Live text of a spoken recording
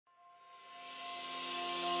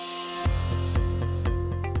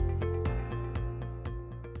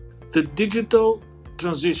The digital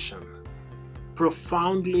transition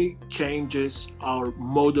profoundly changes our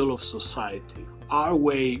model of society, our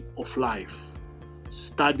way of life,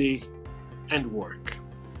 study, and work.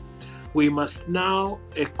 We must now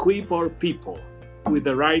equip our people with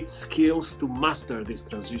the right skills to master this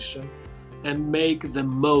transition and make the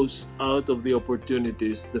most out of the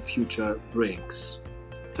opportunities the future brings.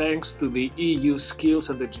 Thanks to the EU Skills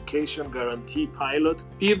and Education Guarantee pilot,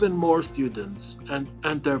 even more students and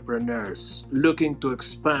entrepreneurs looking to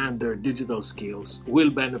expand their digital skills will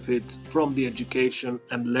benefit from the education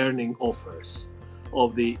and learning offers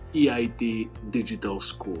of the EIT Digital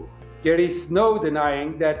School. There is no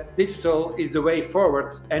denying that digital is the way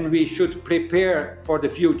forward and we should prepare for the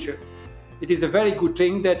future. It is a very good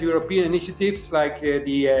thing that European initiatives like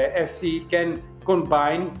the FC can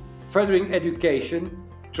combine furthering education,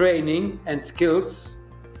 training and skills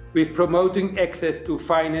with promoting access to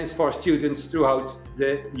finance for students throughout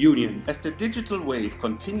the Union. As the digital wave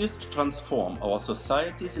continues to transform our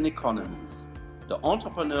societies and economies, the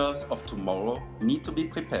entrepreneurs of tomorrow need to be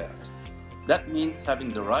prepared. That means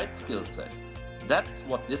having the right skill set. That's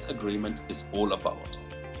what this agreement is all about.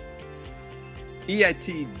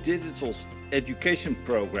 EIT Digital's education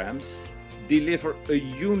programs deliver a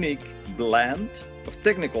unique blend of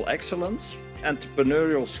technical excellence,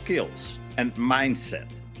 entrepreneurial skills and mindset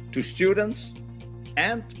to students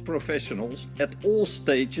and professionals at all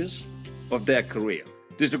stages of their career.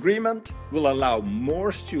 This agreement will allow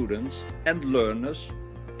more students and learners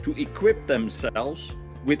to equip themselves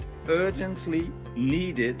with urgently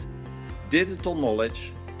needed digital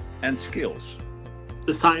knowledge and skills.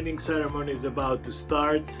 The signing ceremony is about to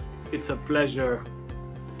start. It's a pleasure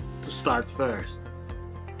to start first.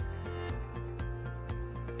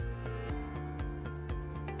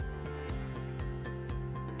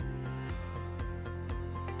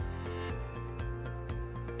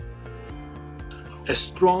 A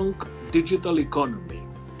strong digital economy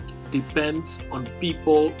depends on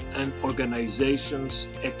people and organizations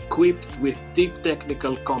equipped with deep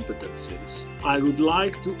technical competencies. I would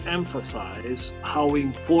like to emphasize how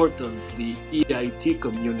important the EIT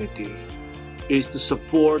community is to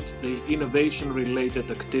support the innovation-related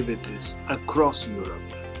activities across Europe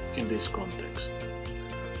in this context.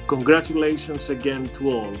 Congratulations again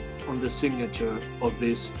to all on the signature of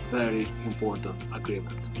this very important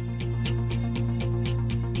agreement.